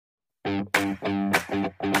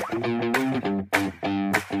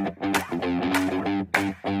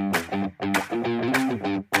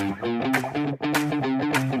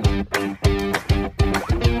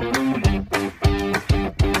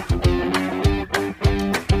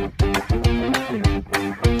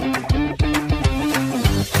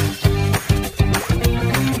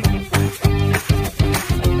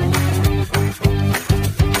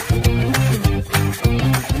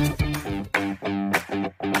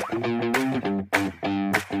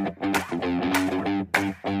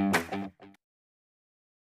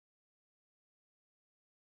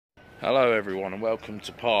Hello everyone and welcome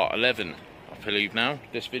to part 11, I believe now,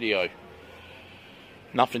 this video.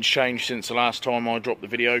 Nothing's changed since the last time I dropped the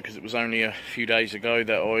video because it was only a few days ago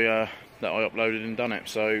that I uploaded and done it.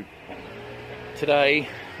 So today,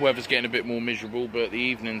 weather's getting a bit more miserable, but the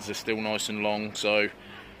evenings are still nice and long, so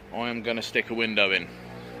I am going to stick a window in.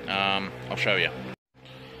 I'll show you.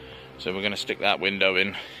 So we're going to stick that window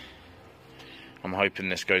in. I'm hoping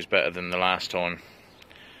this goes better than the last time.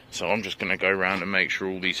 So I'm just going to go around and make sure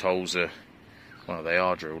all these holes are, well, they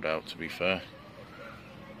are drilled out, to be fair.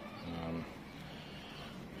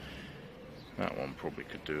 That one probably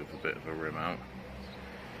could do with a bit of a rim out.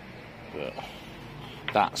 But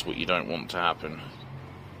that's what you don't want to happen.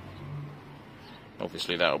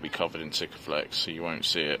 Obviously that'll be covered in Sikaflex, so you won't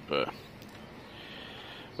see it, but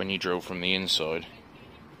when you drill from the inside,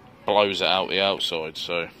 it blows it out the outside,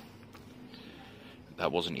 so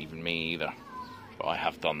that wasn't even me either. I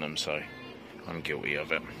have done them, so I'm guilty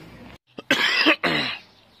of it. Yeah,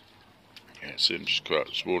 it's just cut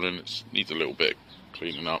this morning. It needs a little bit of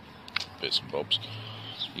cleaning up, bits and bobs.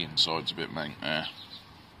 The inside's a bit mank there.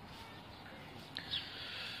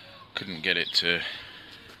 Couldn't get it to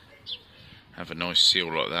have a nice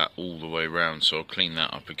seal like that all the way around, so I'll clean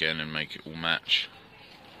that up again and make it all match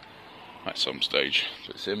at some stage.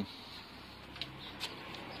 So it's in.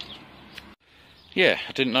 Yeah,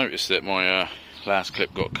 I didn't notice that my last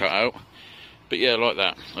clip got cut out, but yeah, like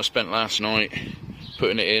that. I spent last night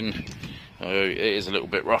putting it in. It is a little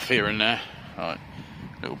bit rough here and there, right,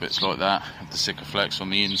 little bits like that, with the Sikaflex on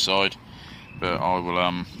the inside, but I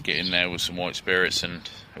will get in there with some white spirits and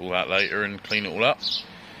all that later and clean it all up.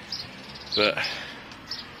 But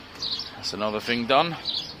that's another thing done.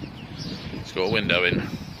 It's got a window in.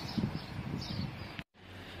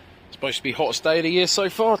 It's supposed to be hottest day of the year so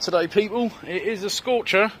far today, people. It is a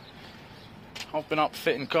scorcher. I've been up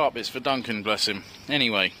fitting carpets for Duncan, bless him.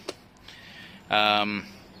 Anyway, my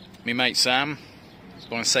mate Sam is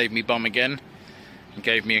going to save me bum again and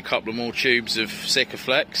gave me a couple of more tubes of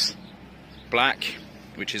Sikaflex black,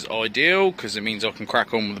 which is ideal because it means I can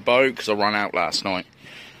crack on with the boat because I ran out last night.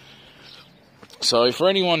 So for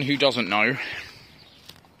anyone who doesn't know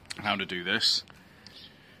how to do this,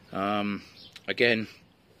 again,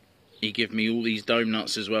 he gave me all these dome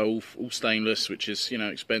nuts as well, all stainless, which is, you know,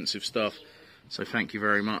 expensive stuff. So thank you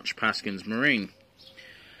very much, Paskins Marine.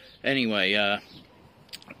 Anyway,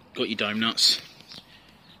 got your dome nuts.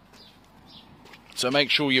 So make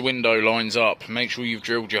sure your window lines up. Make sure you've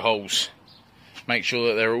drilled your holes. Make sure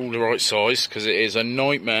that they're all the right size, because it is a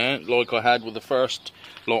nightmare, like I had with the first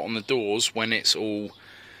lot on the doors, when it's all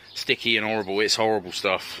sticky and horrible. It's horrible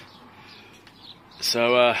stuff.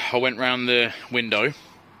 So I went round the window,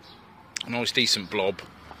 a nice decent blob,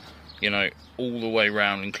 you know, all the way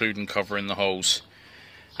round, including covering the holes,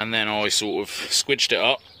 and then I sort of squidged it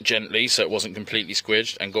up gently so it wasn't completely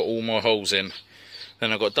squidged and got all my holes in.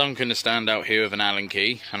 Then I got Duncan to stand out here with an Allen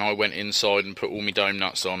key, and I went inside and put all my dome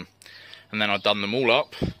nuts on, and then I done them all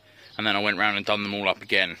up, and then I went round and done them all up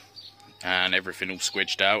again, and everything all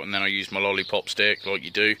squidged out. And then I used my lollipop stick like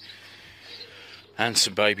you do, and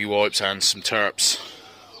some baby wipes and some terps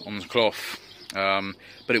on the cloth.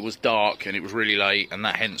 But it was dark and it was really late, and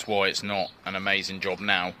that hence why it's not an amazing job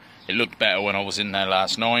now. It looked better when I was in there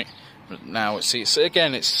last night, but now it's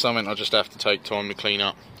again, it's something I just have to take time to clean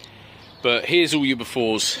up. But here's all your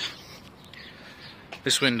befores.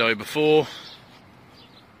 This window before,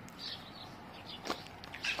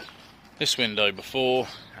 this window before,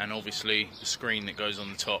 and obviously the screen that goes on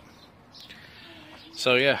the top.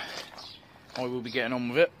 So yeah, I will be getting on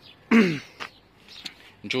with it.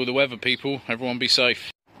 Enjoy the weather, people. Everyone be safe.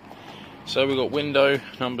 So we've got window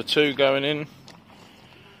number 2 going in.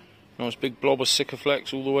 Nice big blob of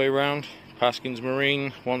Sikaflex all the way around. Paskins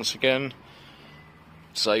Marine, once again,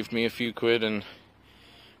 saved me a few quid and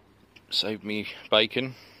saved me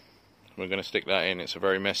bacon. We're going to stick that in. It's a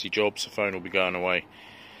very messy job, so phone will be going away.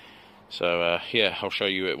 So yeah, I'll show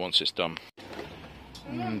you it once it's done.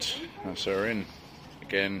 And that's her in.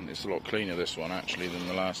 Again, it's a lot cleaner, this one, actually, than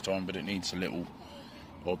the last time, but it needs a little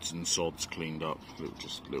odds and sods cleaned up,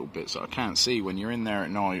 just little bits that I can't see when you're in there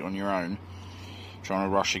at night on your own, trying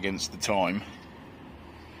to rush against the time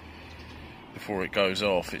before it goes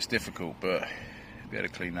off. It's difficult, but you'll be able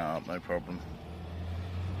to clean that up, no problem.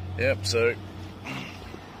 Yep, so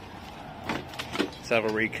let's have a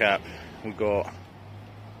recap. We've got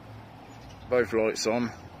both lights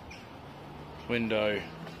on, window,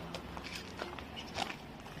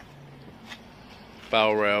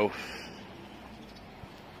 bow rail,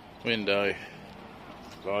 window,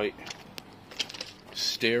 light,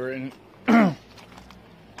 steering,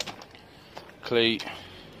 cleat,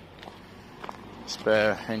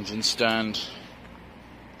 spare engine stand,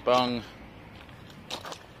 bung,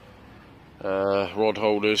 rod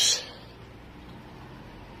holders.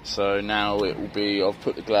 So now it will be, I've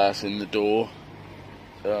put the glass in the door,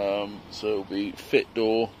 so it'll be fit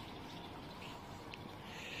door,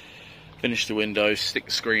 finish the window, stick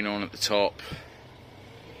the screen on at the top,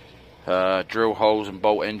 drill holes and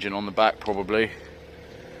bolt engine on the back probably,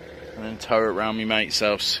 and then tow it round my mate's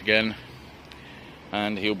house again,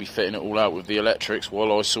 and he'll be fitting it all out with the electrics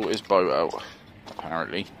while I sort his boat out,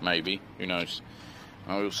 apparently, maybe, who knows.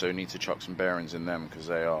 I also need to chuck some bearings in them because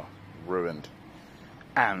they are ruined.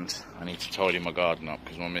 And I need to tidy my garden up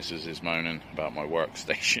because my missus is moaning about my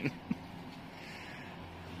workstation.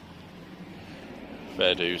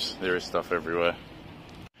 Fair dues, there is stuff everywhere.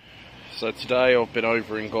 So today I've been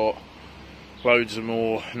over and got loads of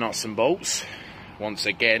more nuts and bolts. Once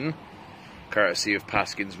again, courtesy of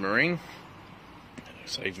Paskins Marine,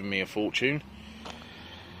 saving me a fortune.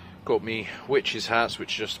 Got me witch's hats,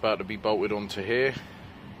 which are just about to be bolted onto here.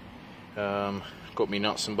 Got me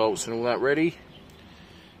nuts and bolts and all that ready.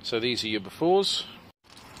 So these are your befores.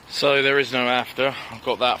 So there is no after. I've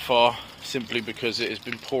got that far simply because it has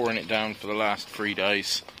been pouring it down for the last 3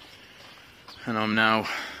 days, and I'm now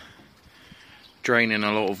draining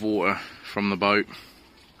a lot of water from the boat,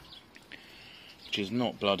 which is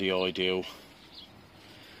not bloody ideal.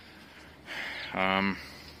 I've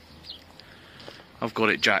got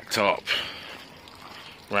it jacked up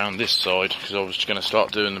around this side because I was just going to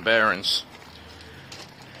start doing the bearings.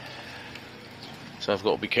 So I've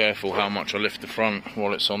got to be careful how much I lift the front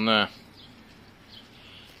while it's on there.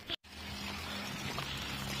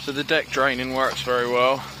 So the deck draining works very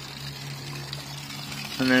well.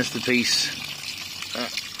 And there's the piece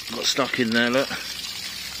that got stuck in there, look.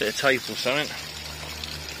 Bit of tape or something.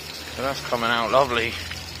 So that's coming out lovely.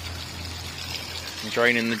 I'm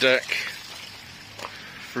draining the deck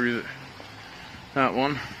through that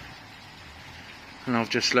one. And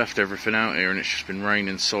I've just left everything out here and it's just been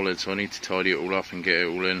raining solid, so I need to tidy it all up and get it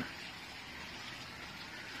all in.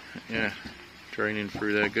 Yeah, draining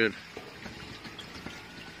through there good.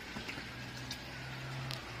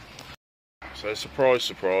 So surprise,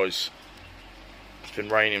 surprise, it's been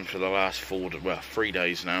raining for the last 3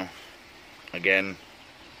 days now. Again,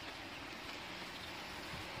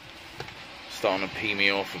 starting to pee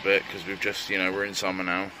me off a bit because we've just, we're in summer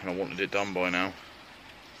now and I wanted it done by now.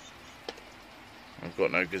 I've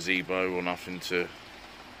got no gazebo or nothing to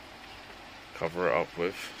cover it up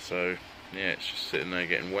with, so yeah, it's just sitting there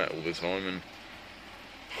getting wet all the time, and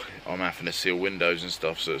I'm having to seal windows and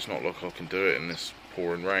stuff, so it's not like I can do it in this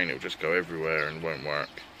pouring rain. It'll just go everywhere and won't work.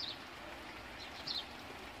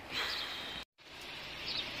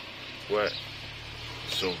 Wet,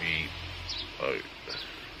 soggy boat,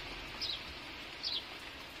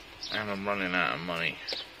 and I'm running out of money,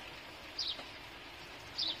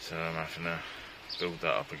 so I'm having to build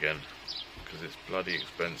that up again because it's bloody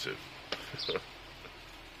expensive.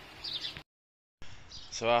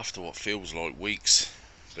 So after what feels like weeks,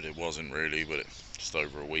 but it wasn't really, but just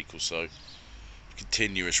over a week or so,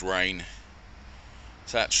 continuous rain,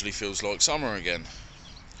 it actually feels like summer again.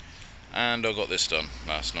 And I got this done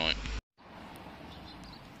last night.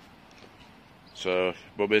 So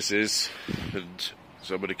my missus and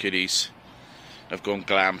some of the kiddies have gone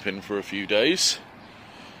glamping for a few days,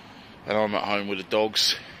 and I'm at home with the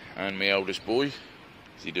dogs and my eldest boy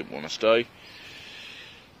because he didn't want to stay.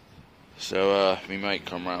 So my mate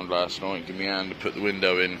come round last night and gave me a hand to put the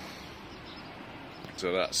window in.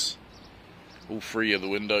 So that's all 3 of the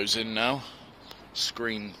windows in now.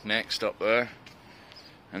 Screen next up there,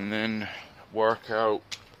 and then work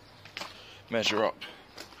out, measure up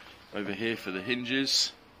over here for the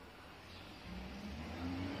hinges,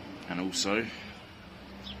 and also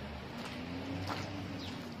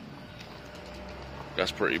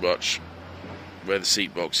that's pretty much where the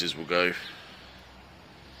seat boxes will go.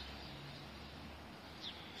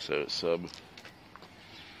 So it's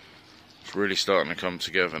really starting to come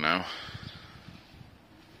together now.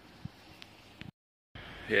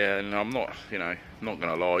 Yeah, and I'm not, you know, not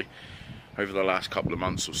gonna lie, over the last couple of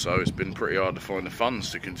months or so it's been pretty hard to find the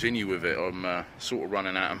funds to continue with it. I'm sort of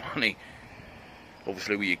running out of money,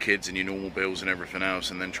 obviously with your kids and your normal bills and everything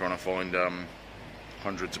else, and then trying to find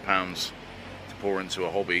hundreds of pounds to pour into a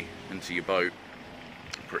hobby, into your boat.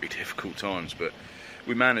 Pretty difficult times, but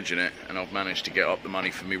we're managing it, and I've managed to get up the money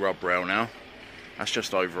for me rub rail now. That's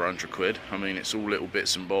just over 100 quid. I mean, it's all little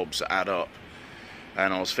bits and bobs that add up,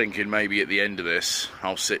 and I was thinking maybe at the end of this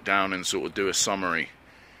I'll sit down and sort of do a summary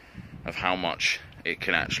of how much it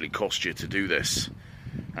can actually cost you to do this,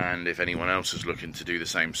 and if anyone else is looking to do the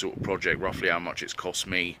same sort of project, roughly how much it's cost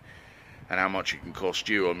me and how much it can cost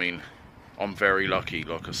you. I mean, I'm very lucky,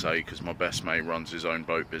 like I say, because my best mate runs his own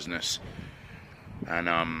boat business, and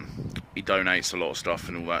he donates a lot of stuff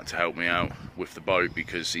and all that to help me out with the boat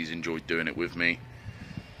because he's enjoyed doing it with me.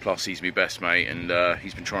 Plus he's my best mate, and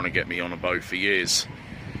he's been trying to get me on a boat for years,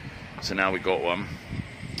 so now we got one.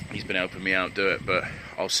 He's been helping me out do it, but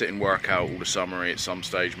I'll sit and work out all the summary at some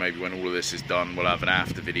stage. Maybe when all of this is done, we'll have an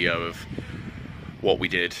after video of what we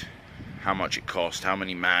did, how much it cost, how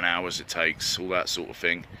many man hours it takes, all that sort of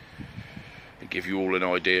thing, and give you all an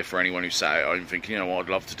idea for anyone who sat at home thinking, you know what,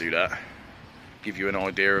 I'd love to do that. Give you an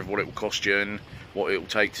idea of what it will cost you and what it will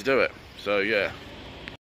take to do it. So yeah.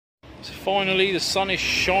 So finally the sun is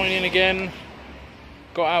shining again.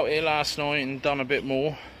 Got out here last night and done a bit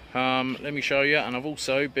more. Let me show you. And I've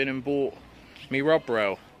also been and bought me rub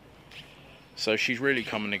rail. So she's really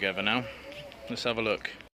coming together now. Let's have a look.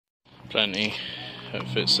 Plenty. That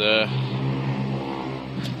fits there.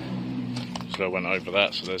 So I went over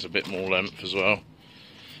that, so there's a bit more length as well.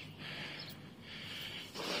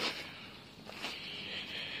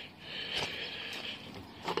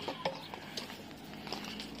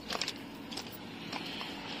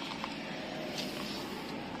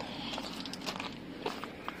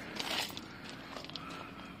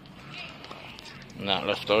 And that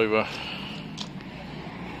left over.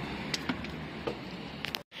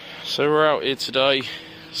 So we're out here today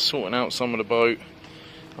sorting out some of the boat.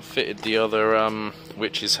 I fitted the other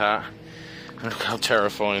witch's hat, and look how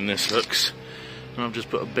terrifying this looks. And I've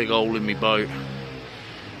just put a big hole in my boat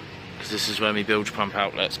because this is where my bilge pump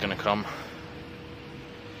outlet's going to come.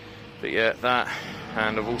 But yeah, that,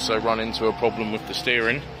 and I've also run into a problem with the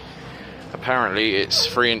steering. Apparently it's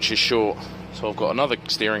 3 inches short. So I've got another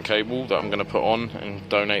steering cable that I'm going to put on and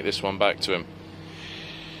donate this one back to him.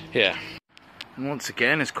 Yeah. And once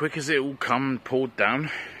again, as quick as it all come and poured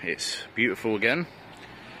down, it's beautiful again.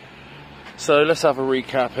 So let's have a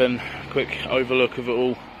recap and quick overlook of it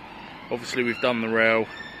all. Obviously we've done the rail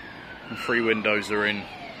and 3 windows are in.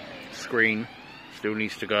 Screen still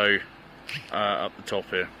needs to go up the top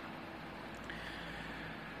here.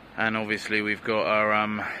 And obviously we've got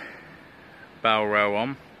our bow rail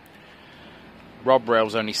on. Rub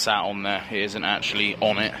rail's only sat on there, it isn't actually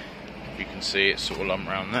on it. You can see it's sort of lumped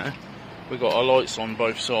around there. We've got our lights on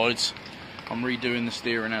both sides. I'm redoing the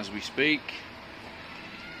steering as we speak.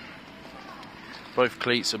 Both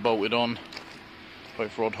cleats are bolted on.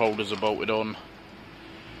 Both rod holders are bolted on.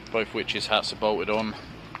 Both witches' hats are bolted on.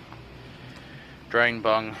 Drain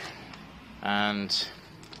bung and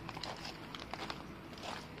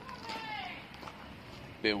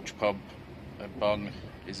bilge pump bung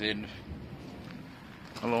is in,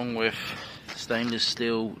 along with stainless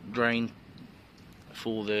steel drain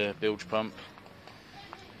for the bilge pump.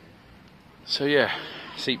 So yeah,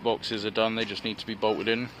 seat boxes are done, they just need to be bolted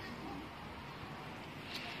in.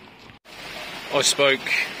 I spoke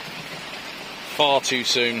far too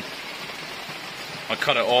soon. I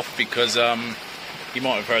cut it off because you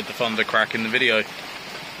might have heard the thunder crack in the video.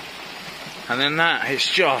 And then that is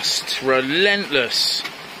just relentless.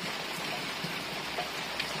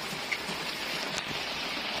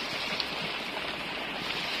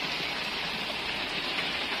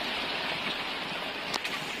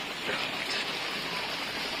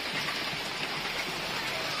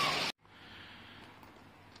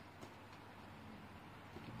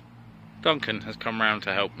 Duncan has come round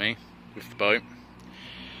to help me with the boat.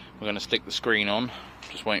 We're going to stick the screen on.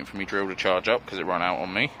 Just waiting for me drill to charge up because it ran out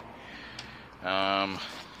on me.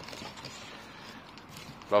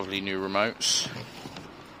 Lovely new remotes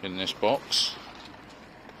in this box.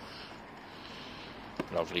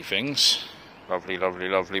 Lovely things. Lovely, lovely,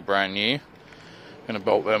 lovely, brand new. Going to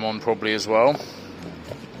bolt them on probably as well.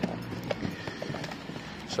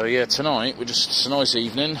 So yeah, tonight it's a nice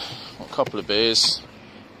evening. Got a couple of beers.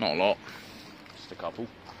 Not a lot, just a couple.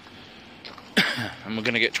 And we're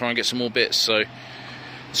going to try and get some more bits, so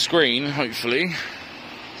the screen, hopefully,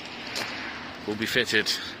 will be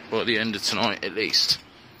fitted by the end of tonight at least.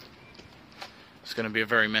 It's going to be a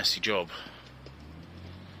very messy job.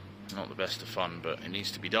 not the best of fun, but it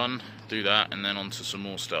needs to be done. Do that, and then on to some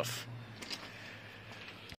more stuff.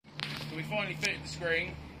 So we finally fitted the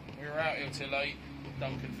screen. We were out here till late.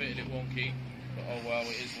 Duncan fitted it wonky, but oh well,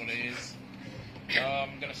 it is what it is.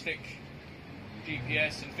 I'm going to stick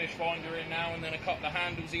GPS and fish finder in now, and then a couple of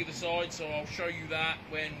handles either side, so I'll show you that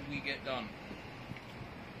when we get done.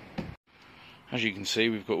 As you can see,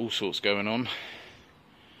 we've got all sorts going on.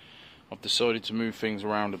 I've decided to move things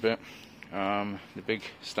around a bit. The big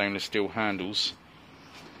stainless steel handles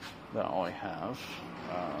that I have,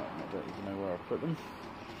 I don't even know where I put them.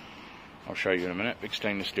 I'll show you in a minute. Big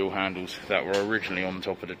stainless steel handles that were originally on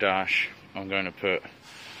top of the dash. I'm going to put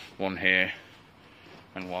one here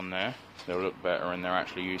and one there. They'll look better and they're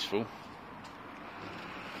actually useful.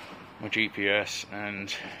 My GPS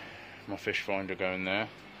and my fish finder going there.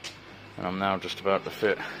 And I'm now just about to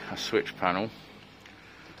fit a switch panel.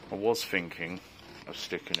 I was thinking of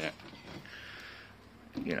sticking it,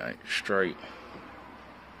 you know, straight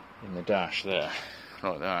in the dash there,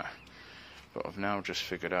 like that. But I've now just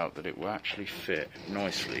figured out that it will actually fit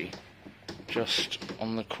nicely just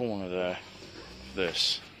on the corner there,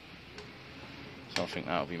 this. So I think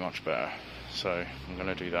that'll be much better. So I'm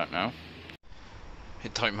going to do that now.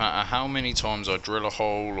 It don't matter how many times I drill a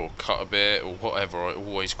hole or cut a bit or whatever, I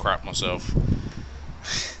always crap myself.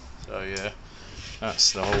 So yeah,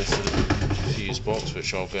 that's the hole for the fuse box,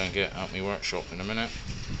 which I'll go and get out my workshop in a minute.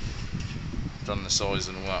 Done the size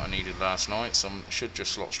and all that I needed last night, so it should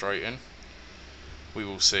just slot straight in. We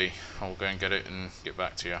will see. I'll go and get it and get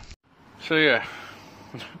back to you. So yeah,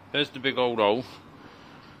 there's the big old hole.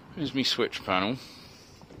 Here's my switch panel.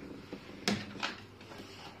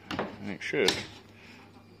 And it should,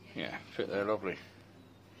 yeah, fit there lovely.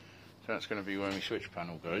 So that's going to be where my switch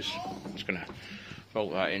panel goes. I'm just going to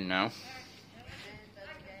bolt that in now.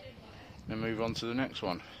 Then move on to the next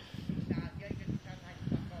one.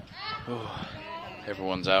 Oh,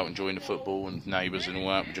 everyone's out enjoying the football and neighbours and all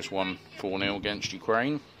that. We just won 4-0 against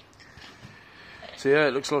Ukraine. So yeah,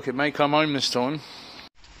 it looks like it may come home this time.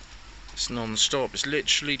 It's non-stop. It's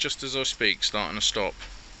literally just as I speak, starting to stop.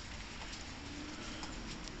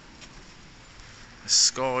 The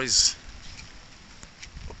skies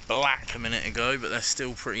were black a minute ago, but they're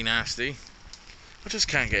still pretty nasty. I just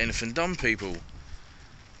can't get anything done, people.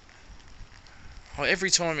 Like,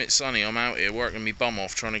 every time it's sunny, I'm out here working my bum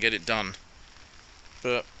off trying to get it done.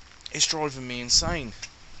 But it's driving me insane.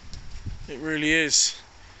 It really is.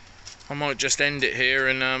 I might just end it here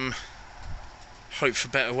and hope for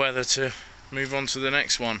better weather to move on to the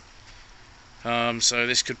next one. So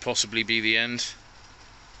this could possibly be the end.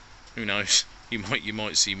 Who knows? You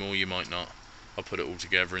might see more, you might not. I'll put it all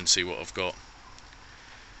together and see what I've got.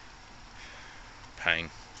 Pain.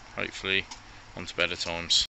 Hopefully on to better times.